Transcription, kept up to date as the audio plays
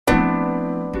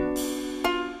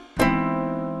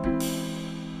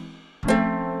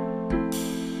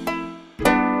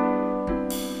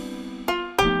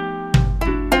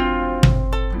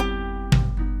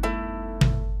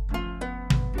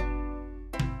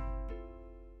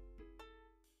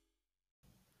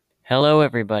Hello,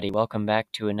 everybody. Welcome back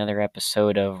to another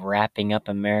episode of Wrapping Up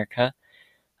America.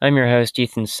 I'm your host,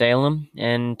 Ethan Salem,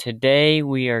 and today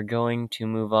we are going to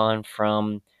move on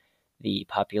from the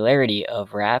popularity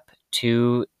of rap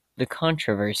to the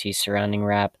controversy surrounding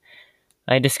rap.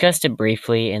 I discussed it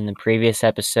briefly in the previous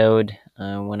episode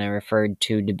when I referred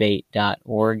to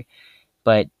debate.org,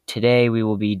 but today we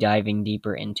will be diving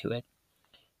deeper into it.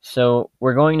 So,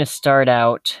 we're going to start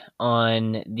out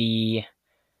on the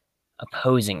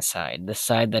opposing side, the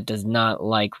side that does not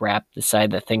like rap, the side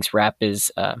that thinks rap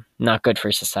is not good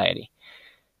for society.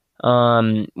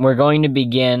 We're going to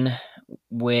begin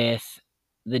with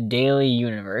the Daily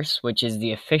Universe, which is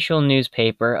the official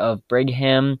newspaper of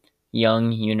Brigham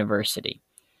Young University,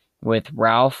 with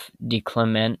Ralph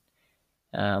DeClement.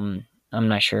 I'm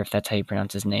not sure if that's how you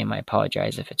pronounce his name. I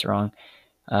apologize if it's wrong.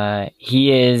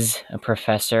 He is a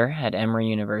professor at Emory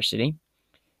University,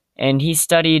 and he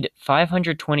studied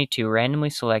 522 randomly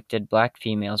selected black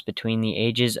females between the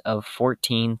ages of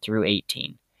 14 through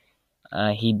 18.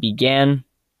 He began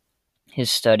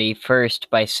his study first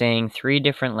by saying 3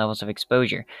 different levels of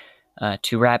exposure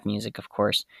to rap music, of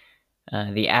course.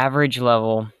 The average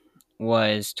level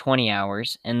was 20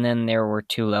 hours, and then there were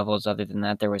 2 levels other than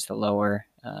that. There was the lower,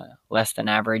 less than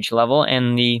average level,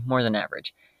 and the more than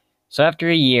average. So after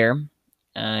a year,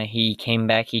 he came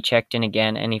back, he checked in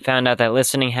again, and he found out that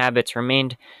listening habits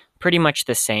remained pretty much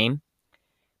the same,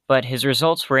 but his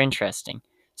results were interesting.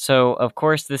 So, of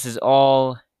course, this is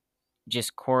all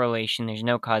just correlation. There's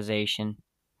no causation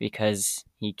because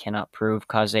he cannot prove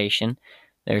causation.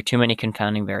 There are too many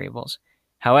confounding variables.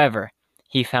 However,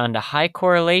 he found a high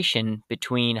correlation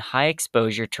between high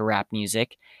exposure to rap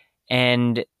music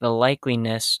and the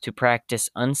likeliness to practice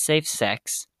unsafe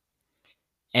sex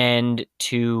and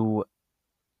to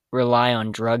rely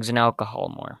on drugs and alcohol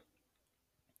more.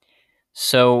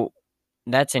 So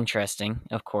that's interesting,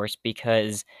 of course,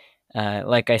 because,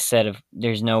 like I said,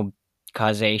 there's no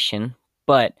causation,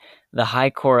 but the high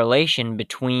correlation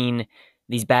between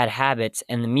these bad habits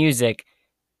and the music,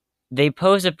 they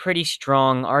pose a pretty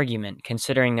strong argument,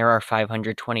 considering there are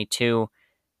 522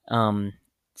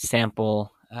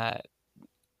 sample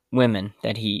women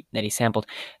that he sampled.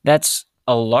 That's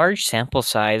a large sample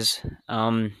size.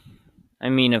 I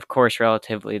mean, of course,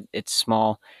 relatively, it's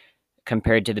small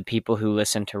compared to the people who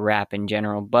listen to rap in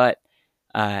general, but,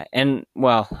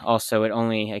 also it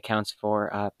only accounts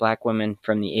for black women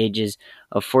from the ages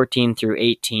of 14 through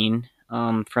 18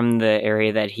 from the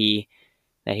area that he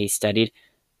studied.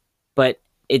 But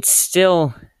it's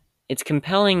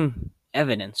compelling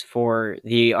evidence for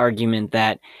the argument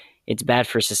that it's bad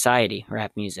for society,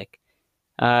 rap music.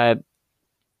 But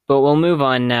we'll move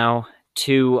on now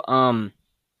to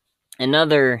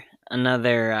another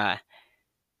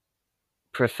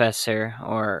professor,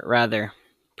 or rather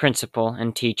principal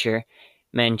and teacher,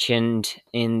 mentioned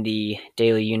in the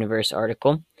Daily Universe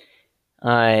article.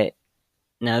 Now,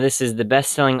 this is the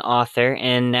best-selling author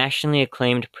and nationally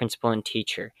acclaimed principal and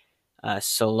teacher,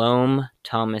 Salome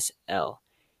Thomas L.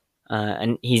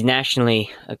 And he's nationally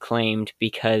acclaimed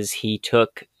because he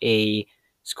took a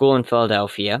school in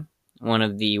Philadelphia, one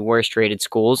of the worst-rated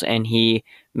schools, and he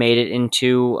made it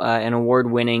into an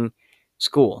award-winning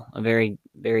school, a very,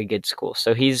 very good school.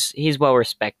 So he's well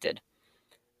respected.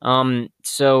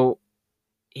 So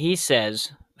he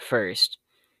says first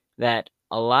that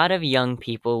a lot of young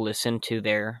people listen to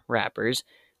their rappers'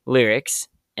 lyrics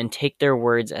and take their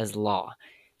words as law.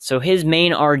 So his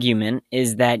main argument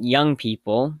is that young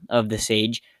people of this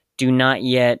age do not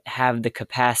yet have the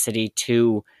capacity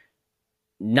to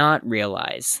not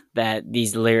realize that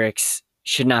these lyrics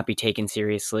should not be taken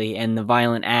seriously, and the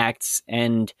violent acts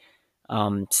and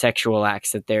sexual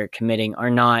acts that they're committing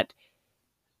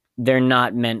they're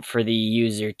not meant for the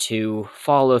user to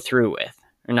follow through with,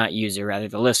 or not user, rather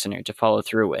the listener to follow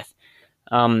through with.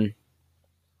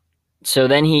 So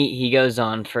then he goes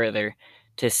on further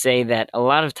to say that a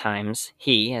lot of times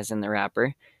he, as in the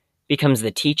rapper, becomes the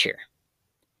teacher.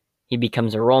 He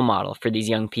becomes a role model for these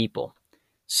young people.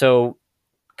 So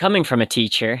coming from a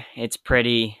teacher, it's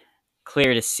pretty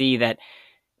clear to see that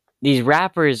these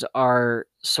rappers are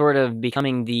sort of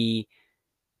becoming the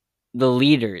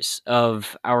leaders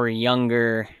of our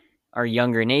younger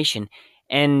nation.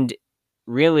 And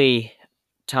really,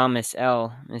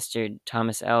 Mr.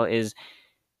 Thomas L. is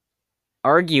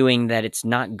arguing that it's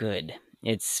not good.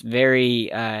 It's very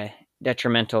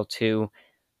detrimental to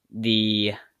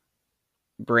the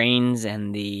brains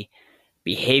and the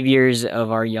behaviors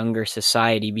of our younger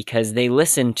society, because they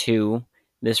listen to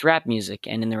this rap music,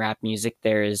 and in the rap music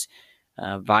there is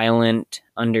violent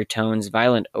undertones,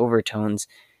 violent overtones,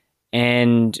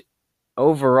 and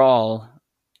overall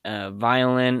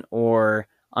violent or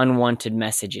unwanted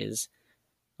messages.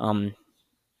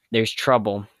 There's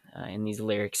trouble in these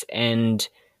lyrics, and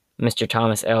Mr.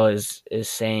 Thomas L. is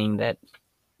saying that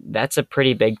that's a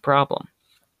pretty big problem.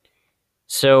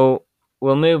 So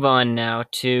we'll move on now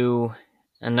to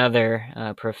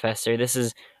another professor. This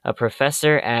is a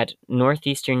professor at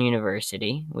Northeastern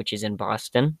University, which is in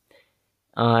Boston,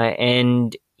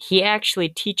 and he actually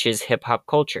teaches hip-hop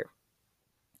culture.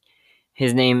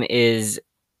 His name is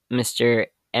Mr.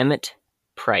 Emmett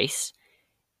Price,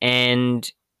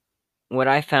 and what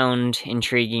I found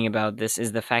intriguing about this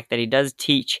is the fact that he does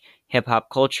teach hip-hop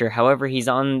culture. However, he's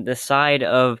on the side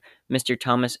of Mr.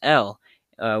 Thomas L.,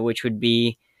 which would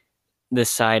be the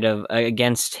side of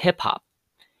against hip-hop.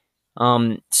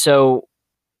 So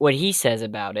what he says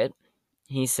about it,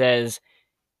 he says,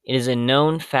 it is a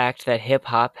known fact that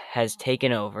hip-hop has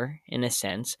taken over, in a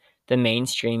sense, the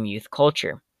mainstream youth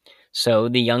culture. So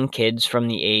the young kids from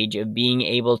the age of being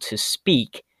able to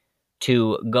speak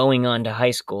to going on to high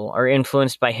school are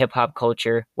influenced by hip-hop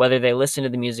culture, whether they listen to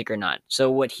the music or not. So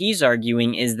what he's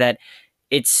arguing is that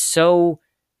it's so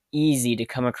easy to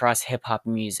come across hip-hop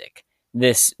music,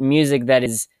 this music that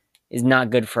is not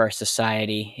good for our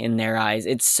society in their eyes.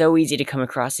 It's so easy to come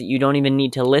across it, you don't even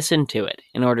need to listen to it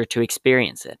in order to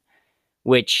experience it,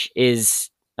 which is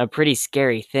a pretty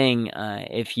scary thing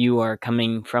if you are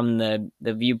coming from the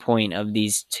viewpoint of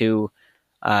these two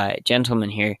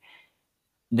gentlemen here,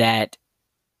 that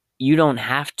you don't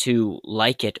have to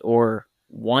like it or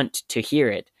want to hear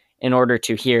it in order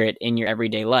to hear it in your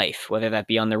everyday life, whether that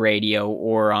be on the radio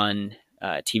or on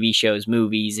TV shows,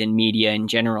 movies, and media in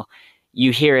general.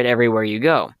 You hear it everywhere you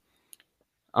go.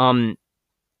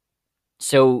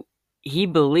 So he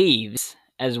believes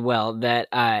as well that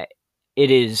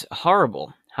it is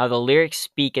horrible how the lyrics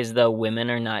speak as though women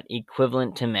are not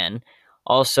equivalent to men.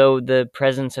 Also, the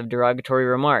presence of derogatory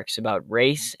remarks about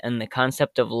race and the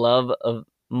concept of love of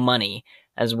money,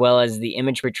 as well as the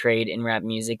image portrayed in rap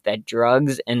music that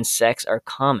drugs and sex are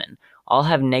common, all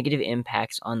have negative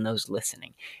impacts on those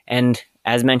listening. And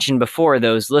as mentioned before,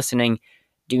 those listening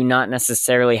do not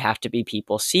necessarily have to be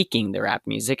people seeking the rap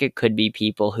music. It could be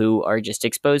people who are just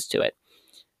exposed to it.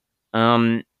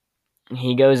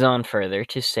 He goes on further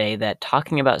to say that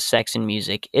talking about sex in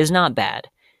music is not bad.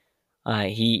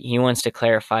 He wants to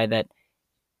clarify that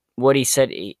what he said,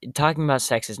 talking about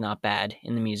sex is not bad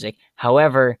in the music.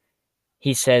 However,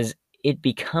 he says it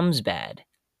becomes bad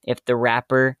if the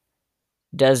rapper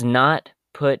does not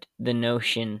put the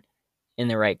notion in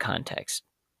the right context.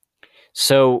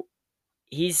 So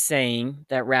he's saying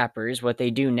that rappers, what they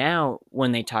do now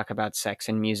when they talk about sex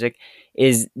in music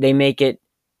is they make it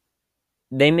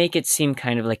seem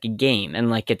kind of like a game, and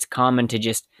like it's common to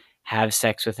just have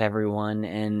sex with everyone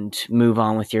and move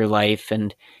on with your life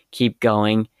and keep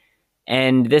going.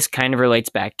 And this kind of relates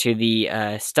back to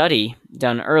the study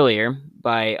done earlier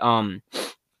by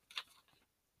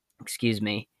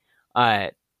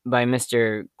by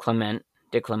Mr.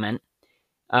 De Clement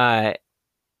at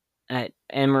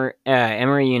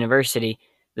Emory University.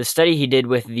 The study he did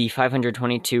with the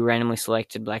 522 randomly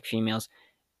selected black females,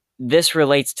 this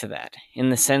relates to that in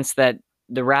the sense that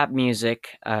the rap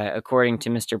music, according to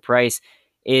Mr. Price,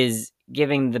 is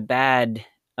giving a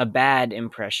bad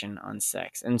impression on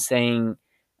sex and saying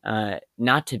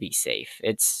not to be safe.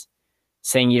 It's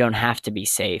saying you don't have to be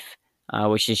safe,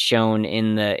 which is shown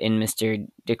in Mr.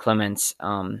 De Clement's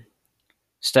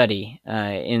study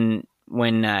when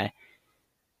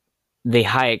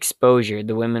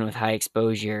the women with high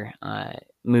exposure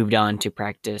moved on to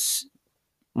practice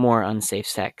more unsafe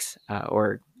sex,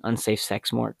 or unsafe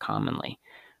sex more commonly,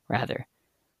 rather.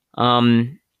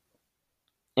 And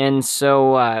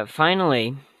so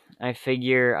finally, I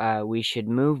figure we should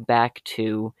move back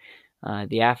to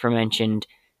the aforementioned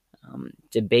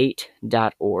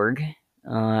debate.org.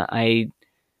 I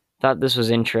thought this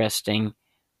was interesting.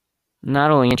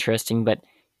 Not only interesting, but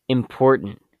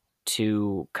important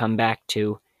to come back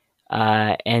to.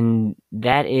 And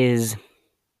that is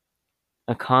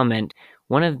a comment,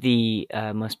 one of the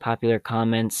most popular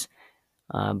comments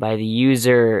by the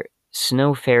user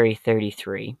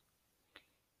SnowFairy33.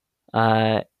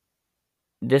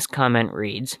 This comment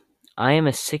reads, I am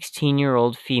a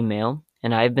 16-year-old female,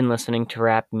 and I've been listening to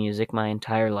rap music my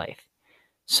entire life.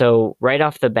 So right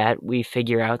off the bat, we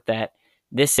figure out that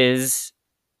this is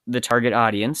the target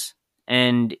audience,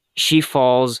 and she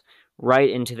falls right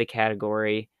into the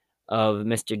category of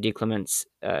Mr. De Clement's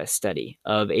study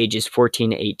of ages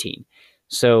 14 to 18.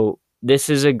 So this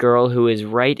is a girl who is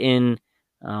right in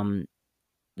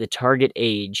the target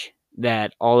age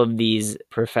that all of these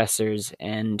professors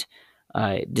and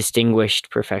distinguished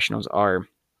professionals are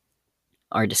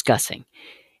are discussing.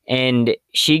 And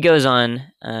she goes on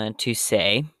to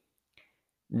say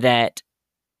that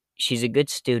she's a good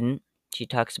student. She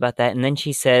talks about that. And then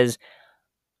she says,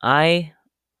 I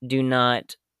do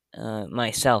not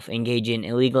myself engage in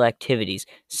illegal activities.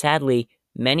 Sadly,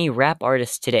 many rap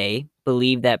artists today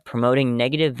believe that promoting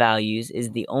negative values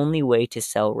is the only way to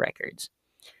sell records.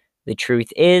 The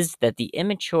truth is that the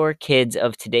immature kids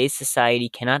of today's society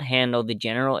cannot handle the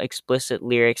general explicit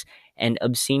lyrics and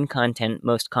obscene content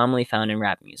most commonly found in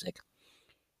rap music.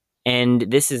 And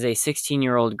this is a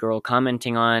 16-year-old girl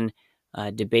commenting on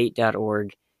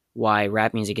debate.org why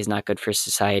rap music is not good for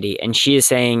society. And she is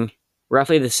saying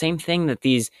roughly the same thing that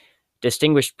these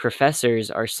distinguished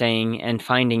professors are saying and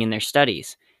finding in their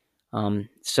studies.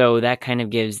 So that kind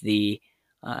of gives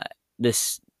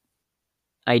this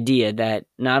idea that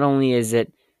not only is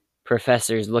it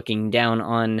professors looking down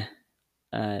on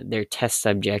their test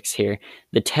subjects here,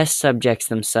 the test subjects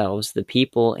themselves, the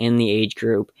people in the age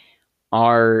group,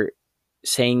 are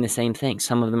saying the same thing.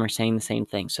 Some of them are saying the same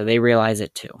thing, so they realize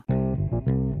it too.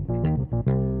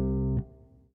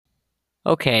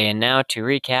 Okay, and now to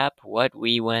recap what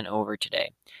we went over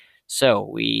today. So,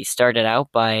 we started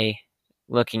out by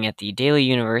looking at the Daily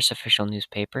Universe official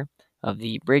newspaper of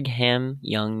the Brigham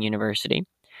Young University,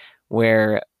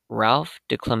 where Ralph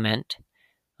DeClement,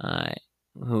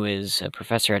 who is a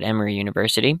professor at Emory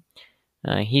University,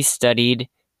 he studied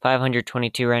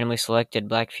 522 randomly selected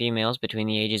black females between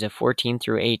the ages of 14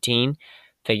 through 18,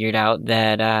 figured out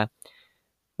that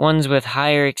ones with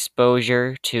higher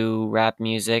exposure to rap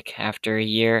music after a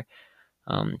year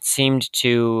seemed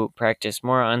to practice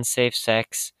more unsafe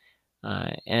sex,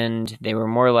 and they were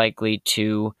more likely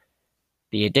to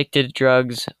be addicted to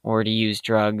drugs or to use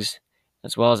drugs,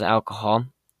 as well as alcohol.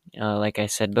 Like I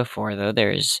said before, though,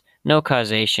 there is no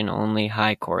causation, only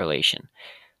high correlation.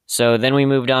 So then we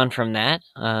moved on from that,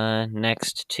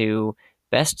 next to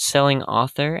best-selling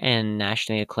author and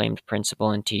nationally acclaimed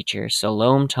principal and teacher,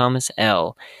 Salome Thomas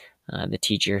L., the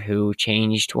teacher who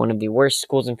changed one of the worst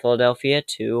schools in Philadelphia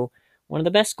to one of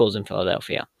the best schools in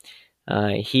Philadelphia.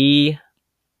 He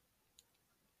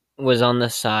was on the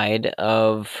side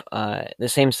of the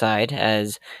same side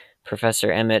as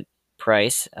Professor Emmett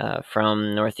Price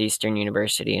from Northeastern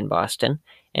University in Boston,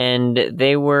 and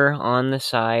they were on the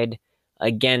side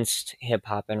against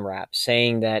hip-hop and rap,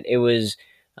 saying that it was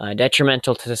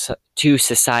detrimental to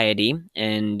society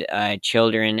and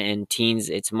children and teens,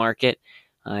 its market.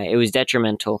 It was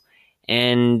detrimental,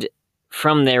 and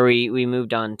from there we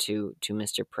moved on to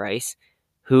Mr. Price,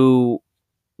 who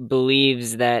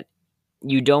believes that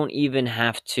you don't even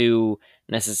have to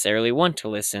necessarily want to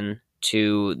listen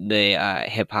to the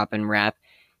hip-hop and rap.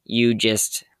 You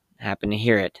just happen to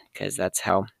hear it, because that's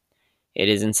how it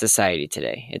is in society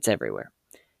today. It's everywhere.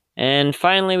 And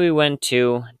finally, we went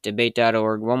to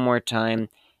debate.org one more time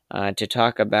to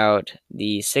talk about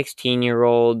the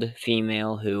 16-year-old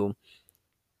female who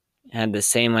had the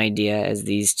same idea as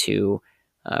these two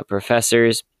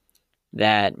professors,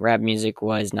 that rap music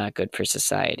was not good for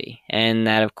society. And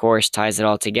that, of course, ties it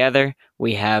all together.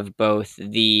 We have both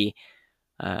the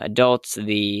adults,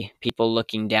 the people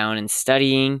looking down and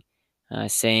studying,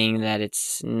 saying that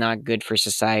it's not good for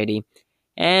society.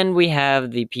 And we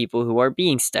have the people who are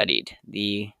being studied,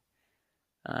 the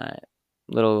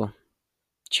little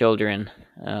children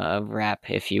of rap,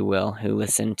 if you will, who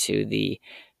listen to the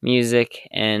music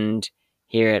and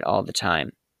hear it all the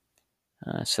time.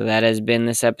 So that has been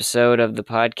this episode of the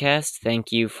podcast.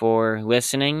 Thank you for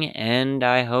listening, and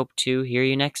I hope to hear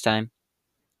you next time.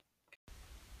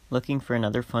 Looking for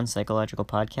another fun psychological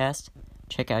podcast?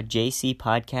 Check out JC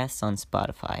Podcasts on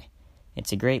Spotify.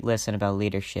 It's a great listen about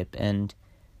leadership, and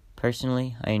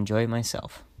personally, I enjoy it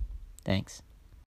myself. Thanks.